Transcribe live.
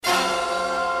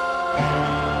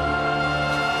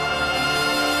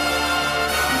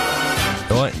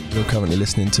You're currently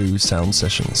listening to Sound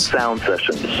Sessions. Sound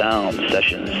Sessions. Sound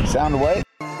Sessions. Sound what?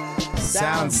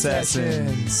 Sound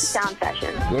Sessions. Sound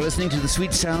Sessions. You're listening to the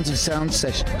sweet sounds of Sound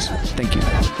Sessions. Thank you.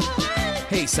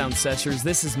 Hey, Sound Seshers,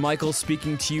 this is Michael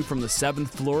speaking to you from the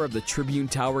 7th floor of the Tribune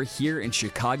Tower here in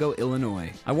Chicago,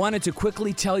 Illinois. I wanted to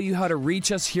quickly tell you how to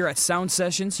reach us here at Sound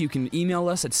Sessions. You can email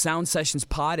us at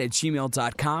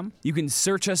soundsessionspod@gmail.com. You can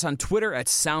search us on Twitter at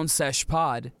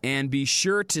SoundSeshPod, and be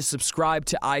sure to subscribe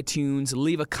to iTunes,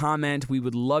 leave a comment. We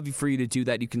would love for you to do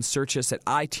that. You can search us at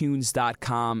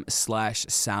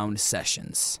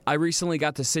itunes.com/soundsessions. I recently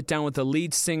got to sit down with the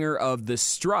lead singer of the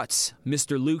Struts,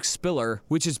 Mr. Luke Spiller,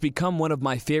 which has become one of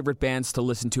my favorite bands to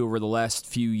listen to over the last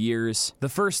few years. The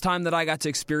first time that I got to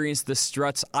experience the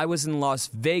Struts, I was in Las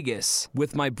Vegas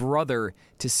with my brother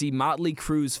to see Motley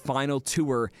Crue's final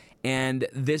tour, and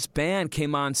this band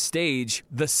came on stage.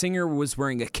 The singer was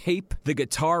wearing a cape, the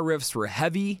guitar riffs were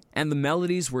heavy, and the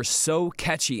melodies were so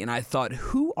catchy, and I thought,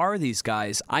 who are these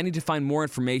guys? I need to find more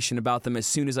information about them as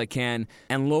soon as I can,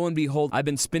 and lo and behold, I've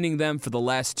been spinning them for the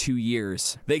last 2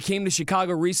 years. They came to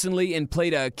Chicago recently and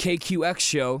played a KQX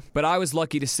show, but I was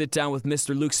lucky to sit down with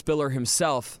Mr. Luke Spiller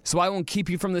himself, so I won't keep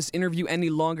you from this interview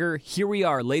any longer. Here we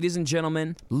are, ladies and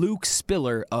gentlemen, Luke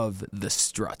Spiller of the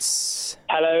Struts.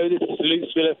 Hello, this is Luke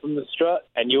Spiller from the Struts,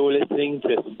 and you're listening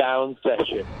to Sound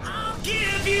Session. I'll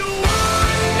give you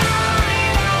one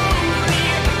night only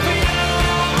for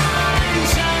your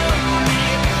eyes only.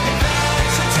 If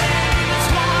that's a chance,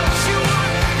 what you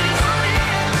want, then oh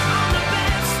yeah, I'm the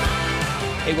best.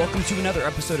 Hey, welcome to another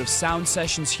episode of Sound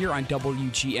Sessions here on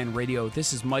WGN Radio.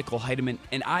 This is Michael Heidemann,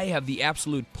 and I have the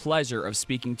absolute pleasure of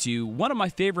speaking to one of my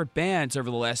favorite bands over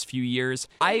the last few years.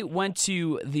 I went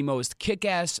to the most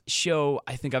kick-ass show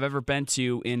I think I've ever been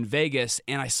to in Vegas,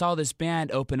 and I saw this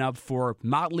band open up for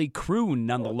Motley Crue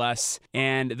nonetheless,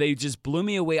 and they just blew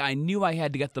me away. I knew I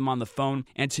had to get them on the phone,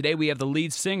 and today we have the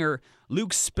lead singer,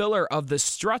 Luke Spiller of the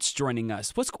Struts, joining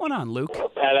us. What's going on, Luke?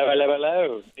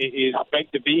 Hello. It is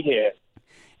great to be here.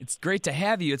 It's great to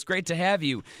have you. It's great to have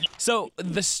you. So,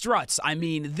 the Struts, I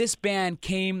mean, this band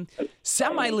came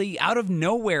semi out of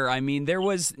nowhere. I mean, there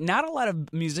was not a lot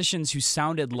of musicians who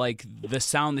sounded like the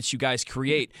sound that you guys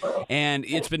create. And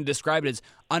it's been described as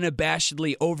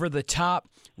unabashedly over-the-top,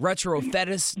 retro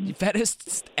fetish,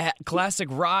 classic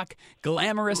rock,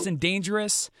 glamorous and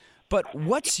dangerous. But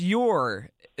what's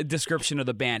your description of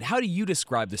the band? How do you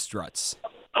describe the Struts?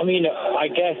 I mean, I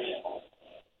guess,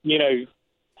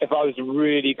 if I was to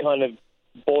really kind of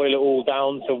boil it all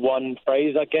down to one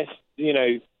phrase, I guess,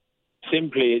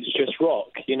 simply it's just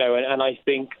rock, and I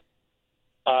think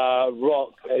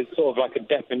rock is sort of like a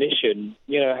definition,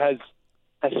 has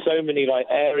so many like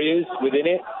areas within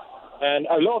it, and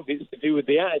a lot of it's to do with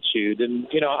the attitude. And,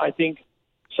 I think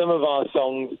some of our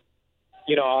songs,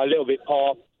 are a little bit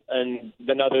pop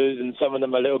than others, and some of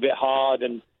them are a little bit hard,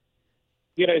 and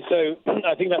so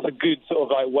I think that's a good sort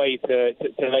of like way to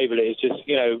label it. It's just,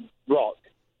 rock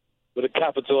with a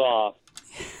capital R.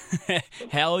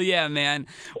 Hell yeah, man.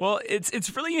 Well,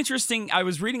 it's really interesting. I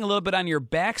was reading a little bit on your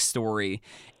backstory,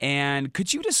 and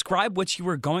could you describe what you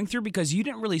were going through? Because you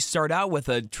didn't really start out with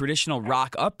a traditional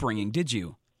rock upbringing, did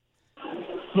you?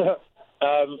 No,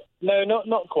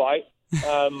 not quite.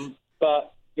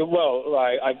 But,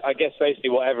 I guess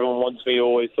basically what everyone wants me to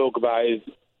always talk about is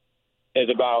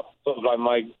about sort of like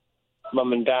my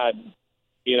mum and dad,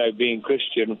 being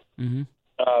Christian. Mm-hmm.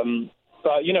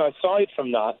 But, aside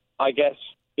from that, I guess,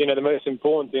 the most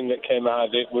important thing that came out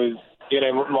of it was,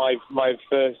 my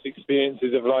first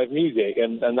experiences of live music,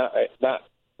 and that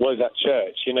was at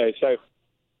church, so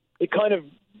it kind of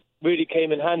really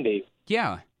came in handy.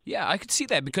 Yeah, I could see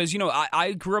that because,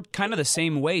 I grew up kind of the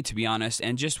same way, to be honest,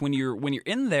 and just when you're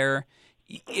in there,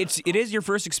 it is your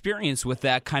first experience with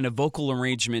that kind of vocal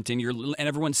arrangement and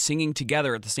everyone's singing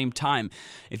together at the same time.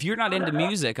 If you're not into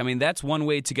music, I mean, that's one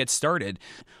way to get started.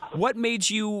 What made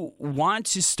you want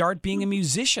to start being a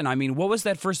musician? I mean, what was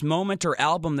that first moment or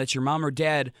album that your mom or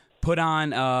dad put on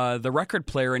the record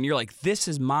player and you're like, this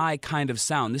is my kind of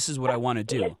sound, this is what I want to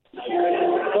do?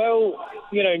 Well,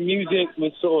 music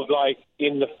was sort of like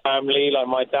in the family. Like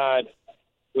my dad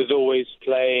was always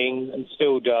playing and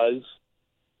still does.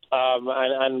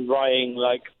 And writing,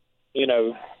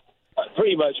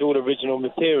 pretty much all original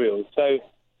material. So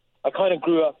I kind of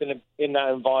grew up in that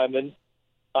environment.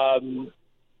 But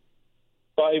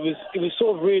it was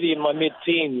sort of really in my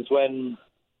mid-teens when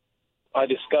I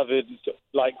discovered,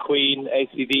 like, Queen,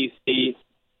 AC/DC,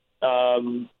 a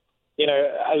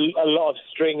lot of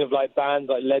string of, like, bands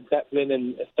like Led Zeppelin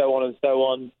and so on and so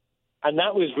on. And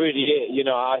that was really it.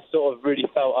 I sort of really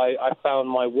felt I found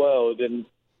my world, and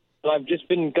I've just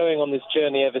been going on this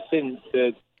journey ever since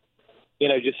to,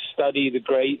 just study the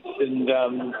greats and,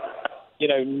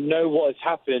 know what has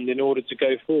happened in order to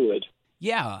go forward.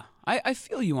 Yeah, I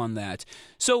feel you on that.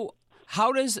 So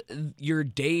how does your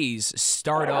days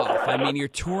start off? I mean, you're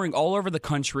touring all over the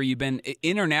country. You've been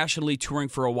internationally touring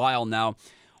for a while now.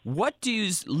 What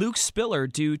does Luke Spiller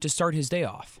do to start his day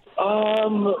off?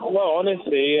 Well,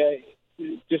 honestly,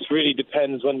 it just really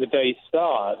depends when the day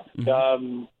starts.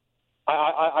 Mm-hmm.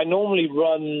 I normally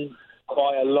run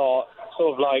quite a lot,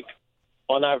 sort of like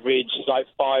on average, like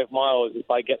 5 miles if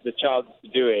I get the chance to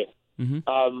do it.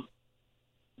 Mm-hmm.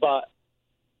 But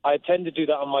I tend to do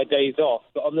that on my days off.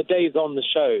 But on the days on the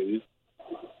shows,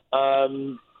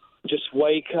 just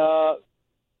wake up,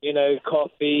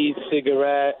 coffee,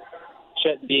 cigarette,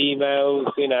 check the emails,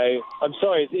 I'm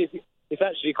sorry, it's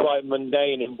actually quite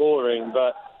mundane and boring,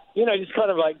 but, just kind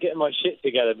of like getting my shit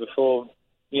together before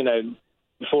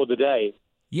the day.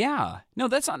 Yeah. No,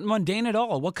 that's not mundane at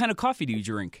all. What kind of coffee do you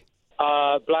drink?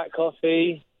 Black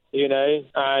coffee,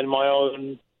 and my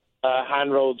own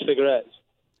hand-rolled cigarettes.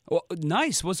 Well,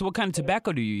 nice. What kind of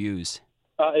tobacco do you use?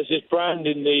 It's this brand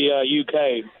in the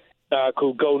UK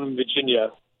called Golden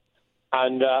Virginia.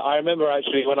 And I remember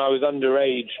actually when I was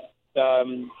underage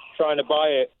trying to buy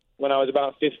it when I was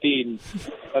about 15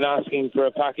 and asking for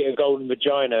a packet of Golden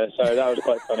Vagina. So that was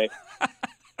quite funny.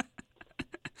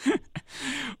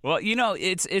 Well,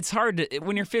 it's hard to,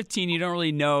 when you're 15, you don't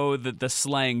really know the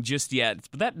slang just yet.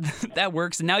 But that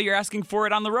works. And now you're asking for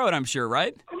it on the road, I'm sure,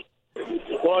 right?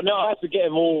 Well, no, I have to get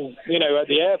them all, at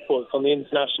the airports on the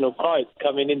international flights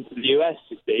coming into the US,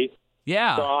 you see.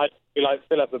 Yeah. So I'd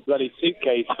fill up a bloody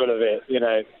suitcase full of it,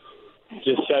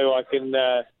 just so I can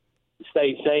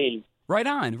stay sane. Right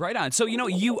on. So,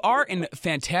 you are in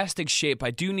fantastic shape.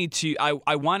 I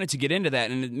wanted to get into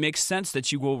that, and it makes sense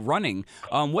that you go running.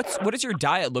 What does your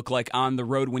diet look like on the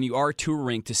road when you are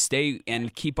touring to stay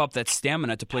and keep up that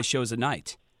stamina to play shows at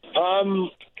night?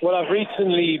 Well, I've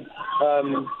recently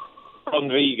gone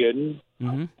vegan,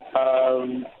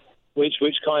 Mm-hmm. which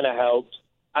kind of helped.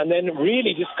 And then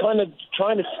really just kind of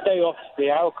trying to stay off the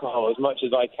alcohol as much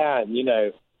as I can,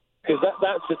 because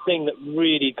that's the thing that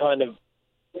really kind of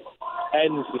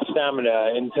ends the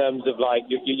stamina in terms of like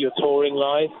your touring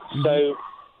life. Mm-hmm. So,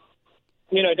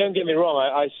 don't get me wrong,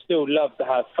 I still love to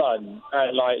have fun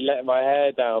and like let my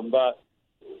hair down. But,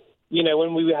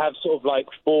 when we have sort of like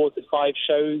 4 to 5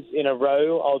 shows in a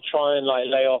row, I'll try and like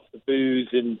lay off the booze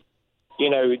and,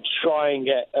 try and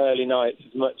get early nights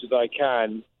as much as I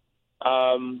can.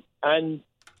 And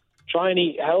try and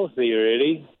eat healthy,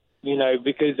 really,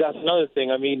 because that's another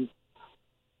thing. I mean,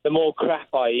 the more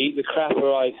crap I eat, the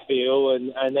crappier I feel.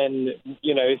 And then,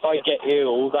 if I get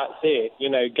ill, that's it,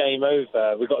 game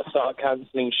over. We've got to start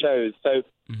cancelling shows. So,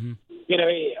 Mm-hmm.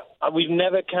 We've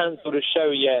never cancelled a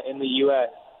show yet in the US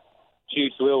due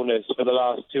to illness for the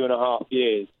last 2.5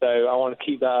 years. So I want to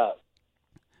keep that up.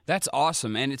 That's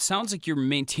awesome, and it sounds like you're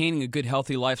maintaining a good,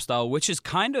 healthy lifestyle, which is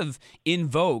kind of in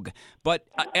vogue. But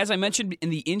as I mentioned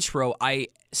in the intro, I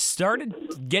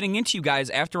started getting into you guys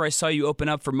after I saw you open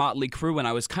up for Motley Crue, and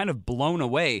I was kind of blown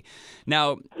away.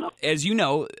 Now, as you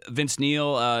know, Vince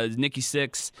Neil, Nikki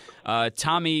Sixx,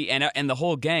 Tommy, and the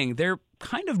whole gang, they're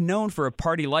kind of known for a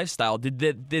party lifestyle. Did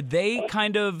they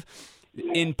kind of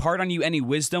impart on you any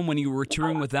wisdom when you were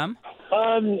touring with them?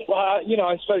 Well,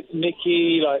 I spoke to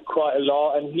Nicky like quite a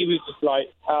lot, and he was just like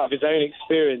out of his own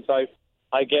experience.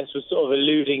 I guess was sort of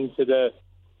alluding to the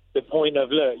point of,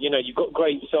 look, you've got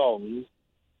great songs,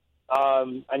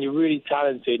 and you're really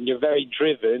talented, and you're very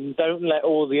driven. Don't let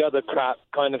all the other crap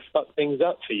kind of fuck things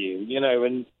up for you,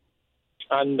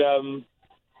 and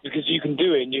because you can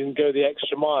do it, and you can go the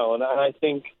extra mile. And I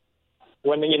think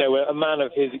when a man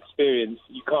of his experience,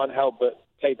 you can't help but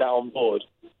take that on board.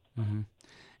 Mm-hmm.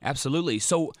 Absolutely.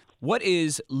 So what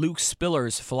is Luke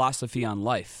Spiller's philosophy on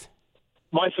life?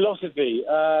 My philosophy,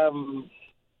 I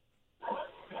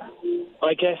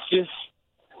guess just,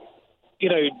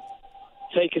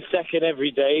 take a second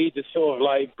every day to sort of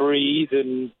like breathe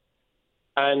and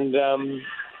learn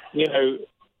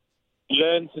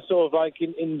to sort of like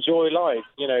enjoy life,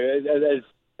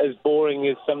 as boring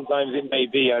as sometimes it may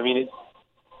be. I mean,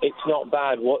 it's not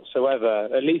bad whatsoever,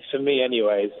 at least for me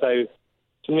anyway. So,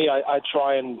 to me, I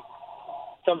try and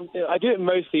I do it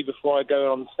mostly before I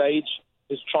go on stage.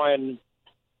 Just try and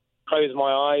close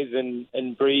my eyes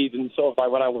and breathe, and sort of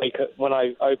like when I wake up, when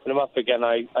I open them up again,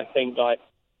 I think like,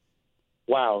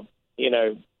 wow,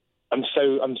 I'm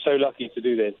so lucky to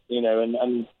do this,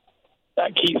 and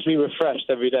that keeps me refreshed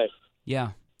every day.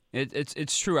 Yeah.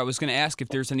 It's true. I was going to ask if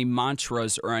there's any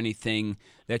mantras or anything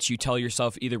that you tell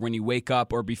yourself either when you wake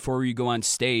up or before you go on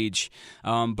stage,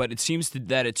 but it seems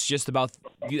that it's just about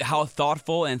how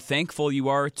thoughtful and thankful you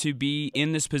are to be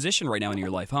in this position right now in your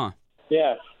life, huh?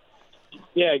 Yeah,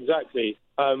 exactly.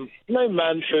 No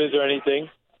mantras or anything.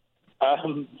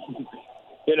 I'm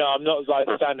not like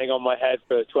standing on my head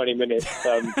for 20 minutes,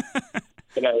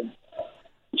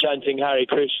 chanting Hare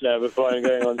Krishna before I'm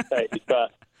going on stage.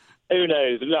 But who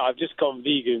knows? Look, I've just gone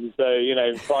vegan, so,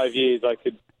 in 5 years I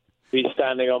could be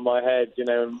standing on my head,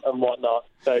 and whatnot.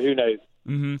 So who knows?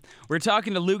 Mm-hmm. We're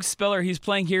talking to Luke Spiller. He's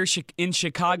playing here in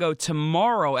Chicago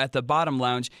tomorrow at the Bottom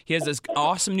Lounge. He has this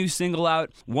awesome new single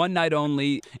out, One Night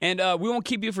Only. And we won't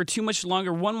keep you for too much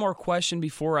longer. One more question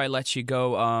before I let you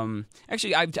go.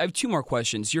 Actually, I have two more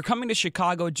questions. You're coming to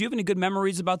Chicago. Do you have any good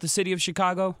memories about the city of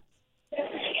Chicago?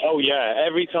 Oh, yeah.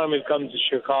 Every time we've come to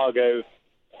Chicago,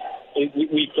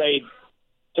 we played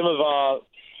some of our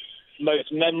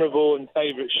most memorable and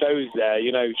favorite shows there.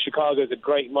 Chicago's a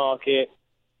great market.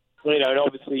 And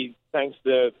obviously thanks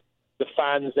to the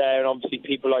fans there and obviously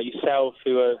people like yourself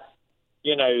who are,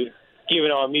 giving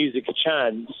our music a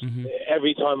chance. Mm-hmm.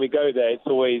 Every time we go there, it's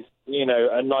always,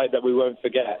 a night that we won't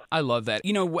forget. I love that.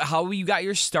 How you got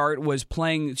your start was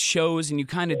playing shows and you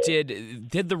kind of did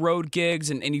the road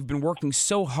gigs and you've been working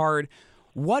so hard.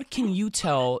 What can you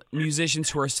tell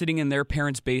musicians who are sitting in their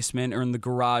parents' basement or in the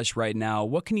garage right now?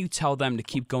 What can you tell them to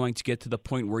keep going to get to the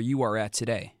point where you are at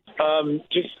today?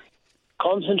 Just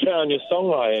concentrate on your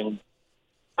songwriting,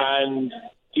 and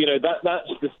that's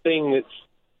the thing that's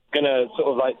gonna sort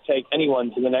of like take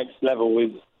anyone to the next level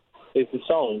is the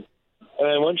song. And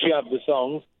then once you have the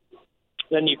song,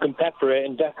 then you can pepper it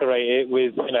and decorate it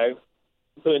with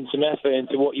putting some effort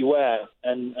into what you wear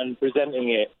and presenting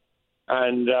it,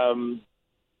 and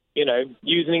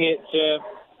using it to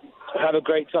have a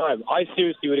great time. I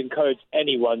seriously would encourage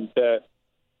anyone to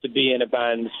be in a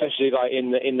band, especially like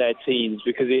in their teens,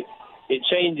 because it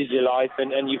changes your life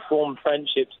and you form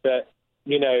friendships that,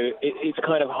 it's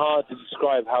kind of hard to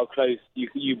describe how close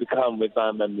you become with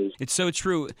band members. It's so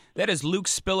true. That is Luke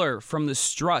Spiller from the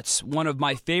Struts, one of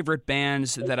my favorite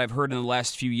bands that I've heard in the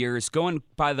last few years. Going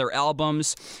by their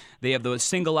albums, they have the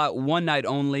single out, One Night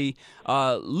Only.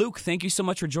 Luke, thank you so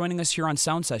much for joining us here on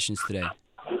Sound Sessions today.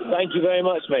 Thank you very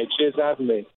much, mate. Cheers for having me.